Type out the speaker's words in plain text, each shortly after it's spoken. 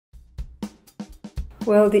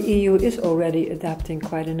Well, the EU is already adapting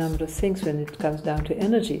quite a number of things when it comes down to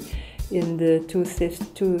energy. In the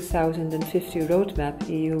 2050 roadmap,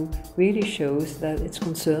 EU really shows that its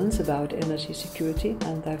concerns about energy security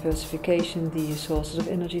and diversification, the sources of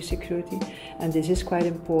energy security, and this is quite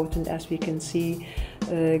important, as we can see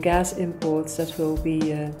gas imports that will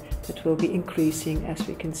be increasing, as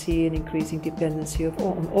we can see an increasing dependency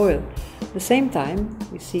on oil. At the same time,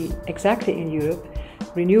 we see exactly in Europe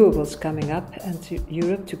renewables coming up, and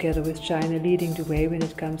Europe together with China leading the way when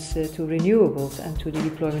it comes to renewables and to the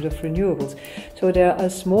deployment of renewables. So there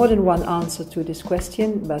is more than one answer to this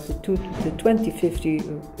question, but the 2050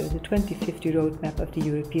 roadmap of the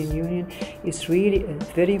European Union is really a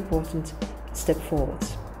very important step forward.